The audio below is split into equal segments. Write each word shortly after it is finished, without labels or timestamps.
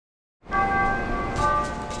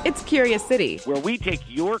It's Curious City, where we take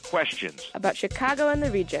your questions about Chicago and the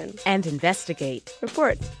region and investigate,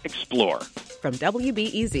 report, explore. From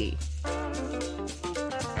WBEZ.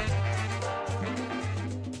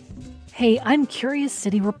 Hey, I'm Curious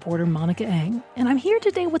City reporter Monica Eng, and I'm here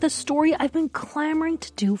today with a story I've been clamoring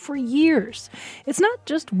to do for years. It's not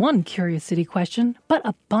just one Curious City question, but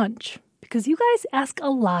a bunch, because you guys ask a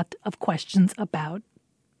lot of questions about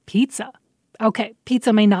pizza. Okay,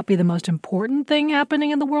 pizza may not be the most important thing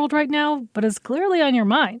happening in the world right now, but it's clearly on your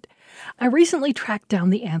mind. I recently tracked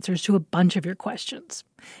down the answers to a bunch of your questions.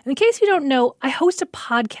 And in case you don't know, I host a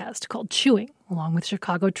podcast called Chewing, along with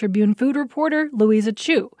Chicago Tribune food reporter Louisa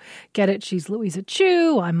Chu. Get it? She's Louisa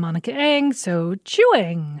Chu. I'm Monica Eng, so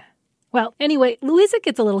Chewing. Well, anyway, Louisa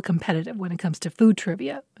gets a little competitive when it comes to food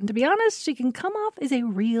trivia. And to be honest, she can come off as a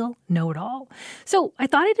real know-it-all. So I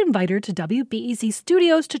thought I'd invite her to WBEZ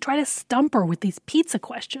Studios to try to stump her with these pizza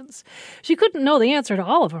questions. She couldn't know the answer to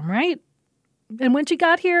all of them, right? And when she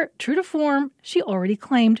got here, true to form, she already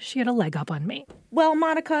claimed she had a leg up on me. Well,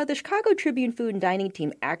 Monica, the Chicago Tribune Food and Dining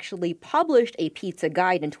team actually published a pizza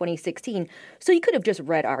guide in 2016, so you could have just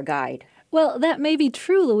read our guide. Well, that may be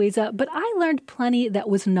true, Louisa, but I learned plenty that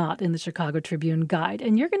was not in the Chicago Tribune guide,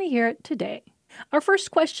 and you're going to hear it today. Our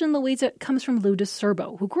first question, Louisa, comes from Lou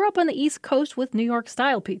DeSerbo, who grew up on the East Coast with New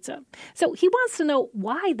York-style pizza. So he wants to know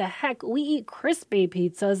why the heck we eat crispy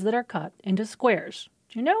pizzas that are cut into squares.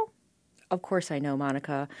 Do you know? Of course I know,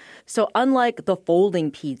 Monica. So unlike the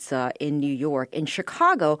folding pizza in New York, in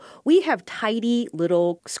Chicago, we have tidy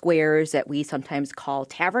little squares that we sometimes call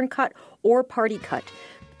tavern cut or party cut.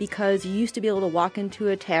 Because you used to be able to walk into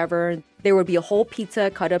a tavern, there would be a whole pizza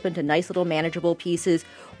cut up into nice little manageable pieces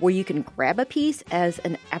where you can grab a piece as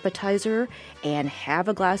an appetizer and have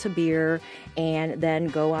a glass of beer and then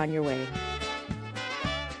go on your way.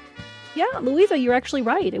 Yeah, Louisa, you're actually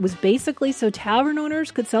right. It was basically so tavern owners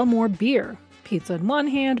could sell more beer. Pizza in one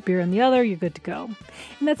hand, beer in the other, you're good to go.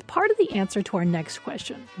 And that's part of the answer to our next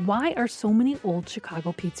question. Why are so many old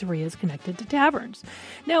Chicago pizzerias connected to taverns?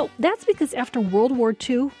 Now, that's because after World War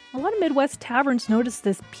II, a lot of Midwest taverns noticed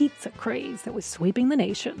this pizza craze that was sweeping the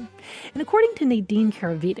nation. And according to Nadine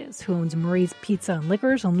Karavitas, who owns Murray's Pizza and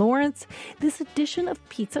Liquors in Lawrence, this addition of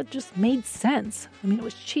pizza just made sense. I mean, it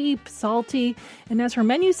was cheap, salty, and as her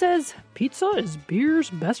menu says, pizza is beer's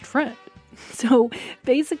best friend. So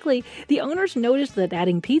basically, the owners noticed that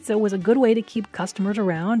adding pizza was a good way to keep customers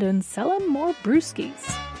around and sell them more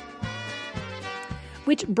brewskis.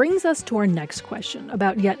 Which brings us to our next question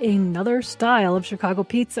about yet another style of Chicago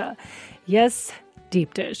pizza. Yes,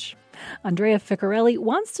 deep dish. Andrea Ficcarelli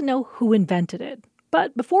wants to know who invented it.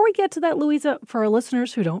 But before we get to that, Louisa, for our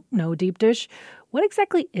listeners who don't know deep dish, what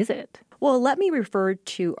exactly is it? Well, let me refer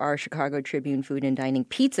to our Chicago Tribune Food and Dining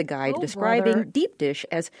Pizza Guide describing deep dish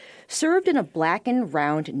as served in a blackened,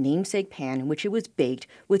 round namesake pan in which it was baked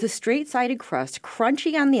with a straight-sided crust,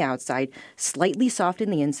 crunchy on the outside, slightly soft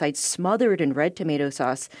in the inside, smothered in red tomato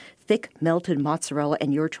sauce, thick melted mozzarella,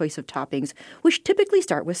 and your choice of toppings, which typically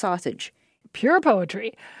start with sausage. Pure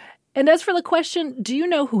poetry. And as for the question, do you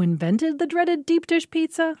know who invented the dreaded deep dish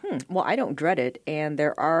pizza? Well, I don't dread it, and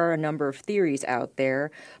there are a number of theories out there,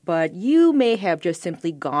 but you may have just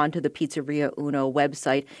simply gone to the Pizzeria Uno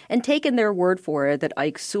website and taken their word for it that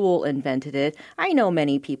Ike Sewell invented it. I know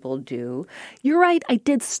many people do. You're right, I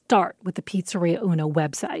did start with the Pizzeria Uno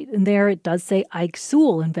website, and there it does say Ike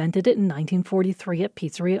Sewell invented it in 1943 at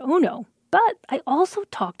Pizzeria Uno. But I also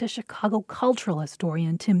talked to Chicago cultural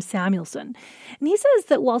historian Tim Samuelson, and he says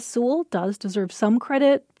that while Sewell does deserve some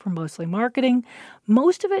credit for mostly marketing,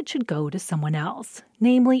 most of it should go to someone else,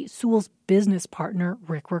 namely Sewell's business partner,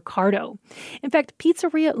 Rick Ricardo. In fact,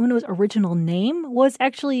 Pizzeria Uno's original name was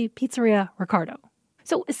actually Pizzeria Ricardo.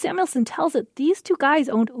 So as Samuelson tells it, these two guys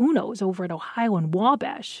owned Uno's over at Ohio and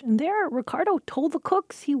Wabash, and there Ricardo told the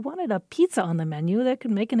cooks he wanted a pizza on the menu that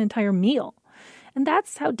could make an entire meal. And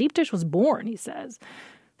that's how deep dish was born, he says.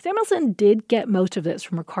 Samuelson did get most of this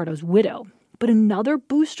from Ricardo's widow. But another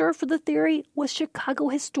booster for the theory was Chicago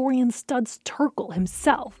historian Studs Terkel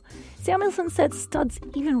himself. Samuelson said Studs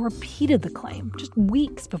even repeated the claim just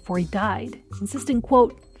weeks before he died, insisting,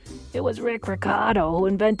 quote, "It was Rick Ricardo who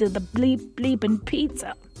invented the bleeping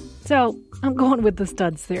pizza." So I'm going with the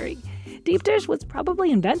Studs theory. Deep dish was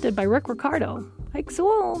probably invented by Rick Ricardo. Ike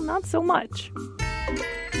Sewell, not so much.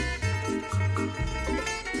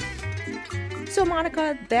 So,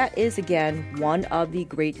 Monica, that is, again, one of the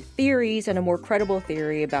great theories and a more credible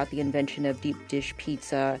theory about the invention of deep dish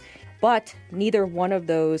pizza. But neither one of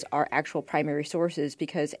those are actual primary sources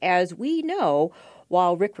because, as we know,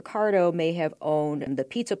 while Rick Ricardo may have owned the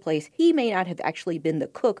pizza place, he may not have actually been the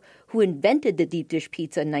cook who invented the deep dish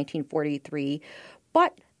pizza in 1943.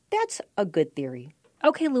 But That's a good theory.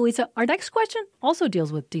 Okay, Louisa, our next question also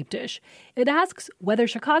deals with deep dish. It asks whether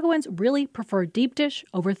Chicagoans really prefer deep dish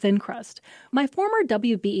over thin crust. My former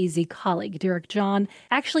WBEZ colleague, Derek John,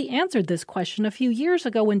 actually answered this question a few years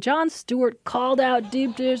ago when Jon Stewart called out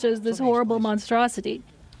deep dish as this horrible monstrosity.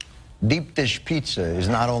 Deep dish pizza is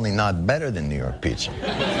not only not better than New York pizza,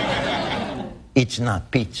 it's not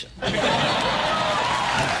pizza.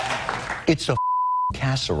 It's a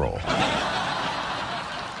casserole.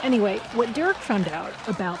 Anyway, what Derek found out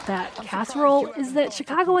about that casserole is that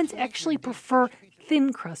Chicagoans actually prefer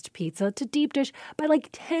thin crust pizza to deep dish by like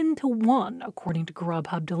 10 to 1, according to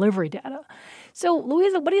Grubhub delivery data. So,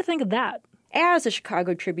 Louisa, what do you think of that? As a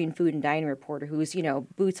Chicago Tribune food and dining reporter who's,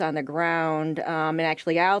 boots on the ground and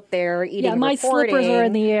actually out there eating and my reporting. Slippers are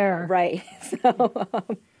in the air. Right. So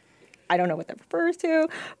I don't know what that refers to.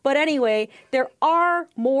 But anyway, there are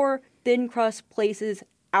more thin crust places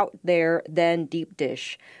out there than deep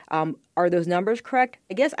dish. Are those numbers correct?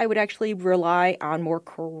 I guess I would actually rely on more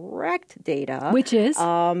correct data. Which is?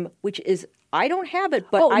 I don't have it,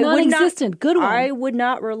 but non-existent. Good one. I would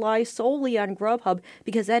not rely solely on Grubhub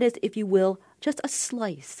because that is, if you will, just a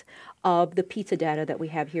slice of the pizza data that we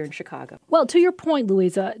have here in Chicago. Well, to your point,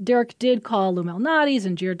 Louisa, Derek did call Lou Malnati's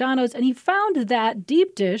and Giordano's, and he found that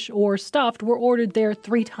deep dish or stuffed were ordered there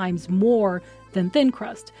 3 times more than thin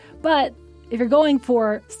crust. But if you're going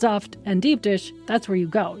for stuffed and deep dish, that's where you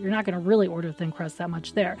go. You're not going to really order thin crust that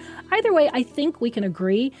much there. Either way, I think we can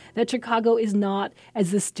agree that Chicago is not,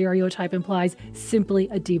 as the stereotype implies, simply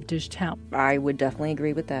a deep dish town. I would definitely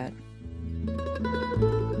agree with that.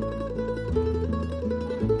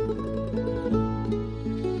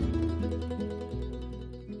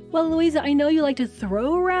 Well, Louisa, I know you like to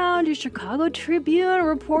throw around your Chicago Tribune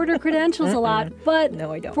reporter credentials a lot, but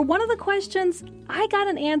no, I don't. For one of the questions, I got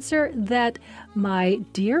an answer that my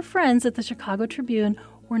dear friends at the Chicago Tribune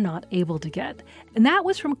were not able to get. And that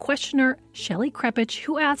was from questioner Shelley Krepich,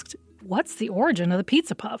 who asked, what's the origin of the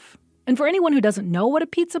pizza puff? And for anyone who doesn't know what a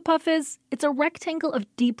pizza puff is, it's a rectangle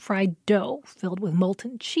of deep-fried dough filled with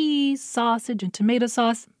molten cheese, sausage, and tomato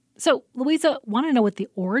sauce. So, Louisa, want to know what the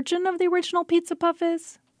origin of the original pizza puff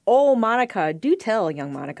is? Oh, Monica, do tell,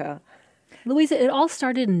 young Monica. Louisa, it all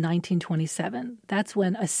started in 1927. That's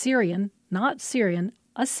when Assyrian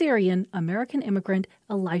American immigrant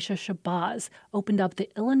Elisha Shabazz opened up the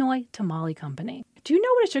Illinois Tamale Company. Do you know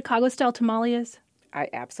what a Chicago-style tamale is? I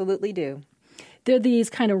absolutely do. They're these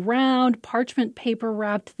kind of round, parchment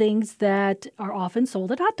paper-wrapped things that are often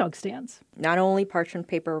sold at hot dog stands. Not only parchment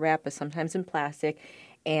paper wrap, but sometimes in plastic.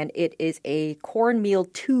 And it is a cornmeal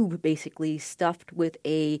tube, basically, stuffed with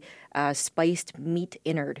a spiced meat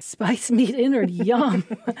innard. Spiced meat innard, yum.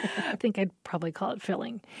 I think I'd probably call it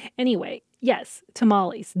filling. Anyway, yes,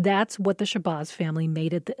 tamales. That's what the Shabazz family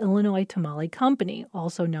made at the Illinois Tamale Company,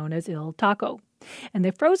 also known as Il Taco. And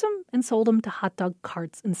they froze them and sold them to hot dog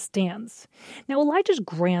carts and stands. Now, Elijah's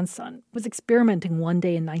grandson was experimenting one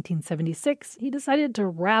day in 1976. He decided to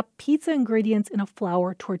wrap pizza ingredients in a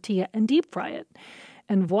flour tortilla and deep fry it.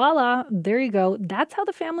 And voila, there you go. That's how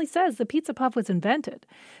the family says the pizza puff was invented.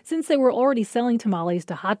 Since they were already selling tamales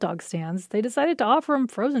to hot dog stands, they decided to offer them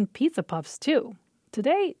frozen pizza puffs too.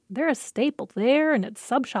 Today, they're a staple there and at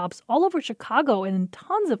sub shops all over Chicago and in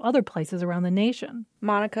tons of other places around the nation.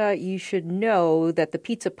 Monica, you should know that the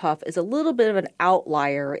pizza puff is a little bit of an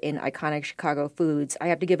outlier in iconic Chicago foods. I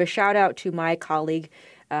have to give a shout out to my colleague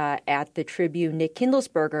at the Tribune, Nick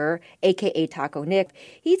Kindlesberger, a.k.a. Taco Nick.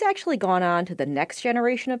 He's actually gone on to the next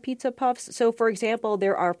generation of pizza puffs. So, for example,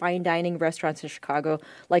 there are fine dining restaurants in Chicago,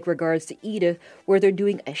 like Regards to Edith, where they're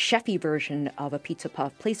doing a chefy version of a pizza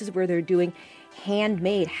puff, places where they're doing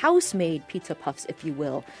handmade, house-made pizza puffs, if you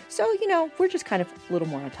will. So, we're just kind of a little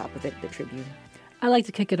more on top of it at the Tribune. I like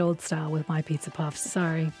to kick it old style with my pizza puffs.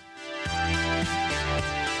 Sorry.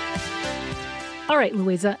 All right,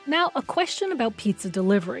 Louisa, now a question about pizza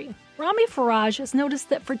delivery. Rami Faraj has noticed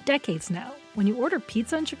that for decades now, when you order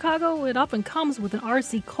pizza in Chicago, it often comes with an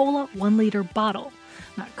RC Cola 1-liter bottle.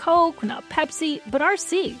 Not Coke, not Pepsi, but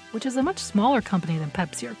RC, which is a much smaller company than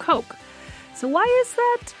Pepsi or Coke. So why is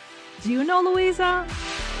that? Do you know, Louisa?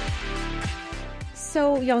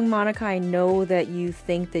 So, young Monica, I know that you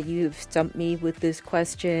think that you've stumped me with this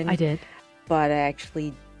question. I did. But I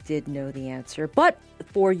actually did know the answer. But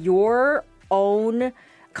for your own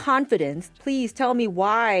confidence, please tell me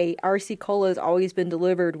why RC Cola has always been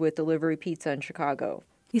delivered with delivery pizza in Chicago.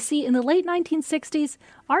 You see, in the late 1960s,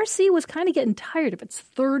 RC was kind of getting tired of its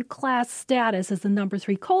third-class status as the number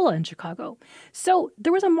 3 cola in Chicago. So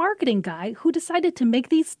there was a marketing guy who decided to make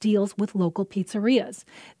these deals with local pizzerias.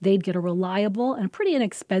 They'd get a reliable and pretty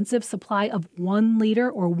inexpensive supply of 1-liter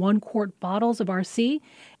or 1-quart bottles of RC,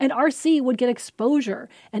 and RC would get exposure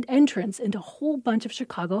and entrance into a whole bunch of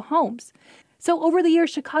Chicago homes. So over the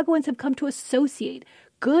years, Chicagoans have come to associate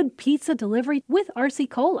good pizza delivery with RC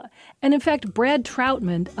Cola. And in fact, Brad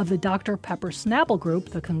Troutman of the Dr. Pepper Snapple Group,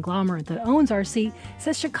 the conglomerate that owns RC,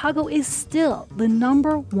 says Chicago is still the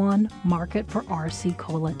number 1 market for RC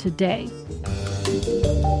Cola today.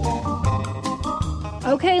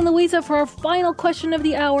 Okay, and Louisa, for our final question of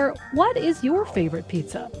the hour, what is your favorite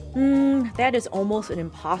pizza? That is almost an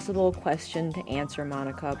impossible question to answer,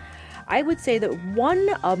 Monica. I would say that one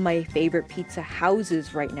of my favorite pizza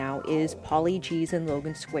houses right now is Paulie G's in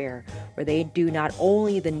Logan Square, where they do not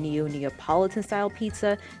only the Neapolitan style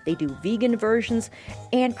pizza, they do vegan versions,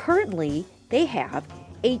 and currently they have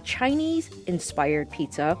a Chinese-inspired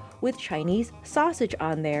pizza with Chinese sausage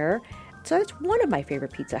on there. So that's one of my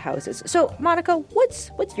favorite pizza houses. So, Monica,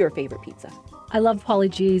 what's your favorite pizza? I love Paulie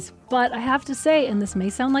G's, but I have to say, and this may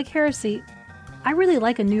sound like heresy, I really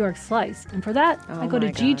like a New York slice, and for that, I go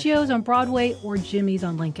to Gigio's on Broadway or Jimmy's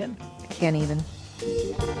on Lincoln. I can't even.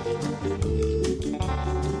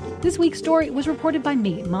 This week's story was reported by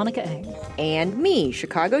me, Monica Eng. And me,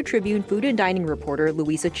 Chicago Tribune food and dining reporter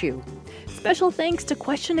Louisa Chu. Special thanks to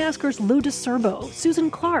question askers Lou DeSerbo, Susan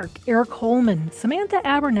Clark, Eric Holman, Samantha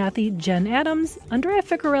Abernathy, Jen Adams, Andrea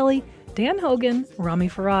Ficarelli, Dan Hogan, Rami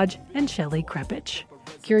Faraj, and Shelley Krepich.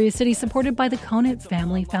 Curious City supported by the Conant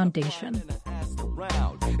Family Foundation.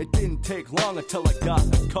 It didn't take long until I got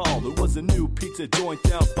a call. There was a new pizza joint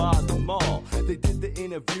down by the mall. They did the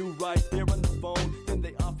interview right there on the phone. Then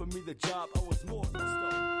they offered me the job. I was more than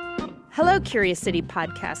stoked. Hello, Curious City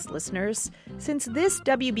podcast listeners. Since this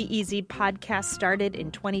WBEZ podcast started in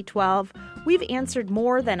 2012, we've answered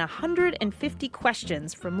more than 150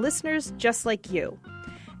 questions from listeners just like you.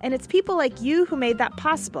 And it's people like you who made that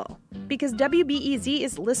possible, because WBEZ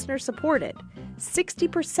is listener-supported.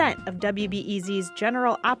 60% of WBEZ's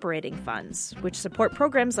general operating funds, which support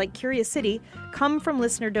programs like Curious City, come from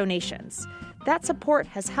listener donations. That support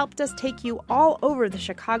has helped us take you all over the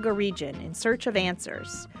Chicago region in search of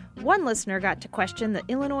answers. One listener got to question the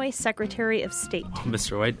Illinois Secretary of State. Oh,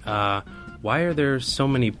 Mr. White, why are there so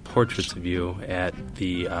many portraits of you at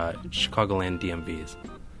the Chicagoland DMVs?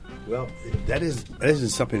 Well, that isn't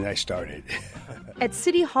something I started. At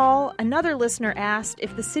City Hall, another listener asked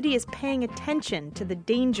if the city is paying attention to the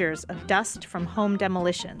dangers of dust from home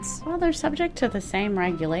demolitions. Well, they're subject to the same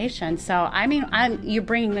regulation. So, you're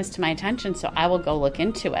bringing this to my attention, so I will go look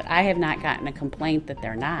into it. I have not gotten a complaint that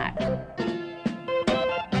they're not.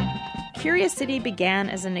 Curious City began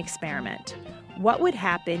as an experiment. What would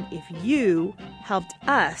happen if you helped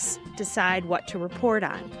us decide what to report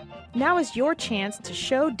on? Now is your chance to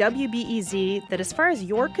show WBEZ that as far as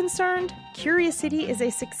you're concerned, Curious City is a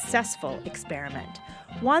successful experiment,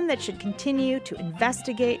 one that should continue to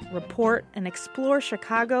investigate, report, and explore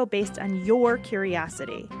Chicago based on your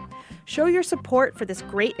curiosity. Show your support for this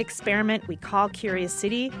great experiment we call Curious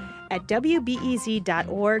City at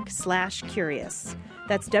wbez.org/curious.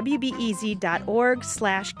 That's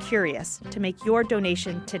wbez.org/curious to make your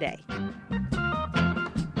donation today.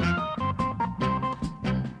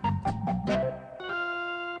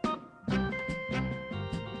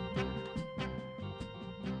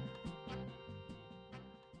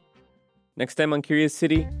 Next time on Curious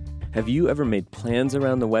City, have you ever made plans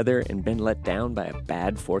around the weather and been let down by a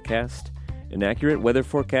bad forecast? Inaccurate weather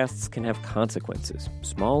forecasts can have consequences,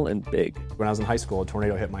 small and big. When I was in high school, a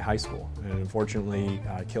tornado hit my high school and unfortunately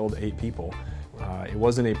killed 8 people. It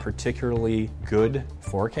wasn't a particularly good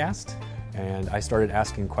forecast, and I started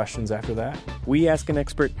asking questions after that. We ask an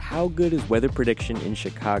expert, how good is weather prediction in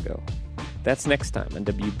Chicago? That's next time on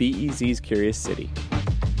WBEZ's Curious City.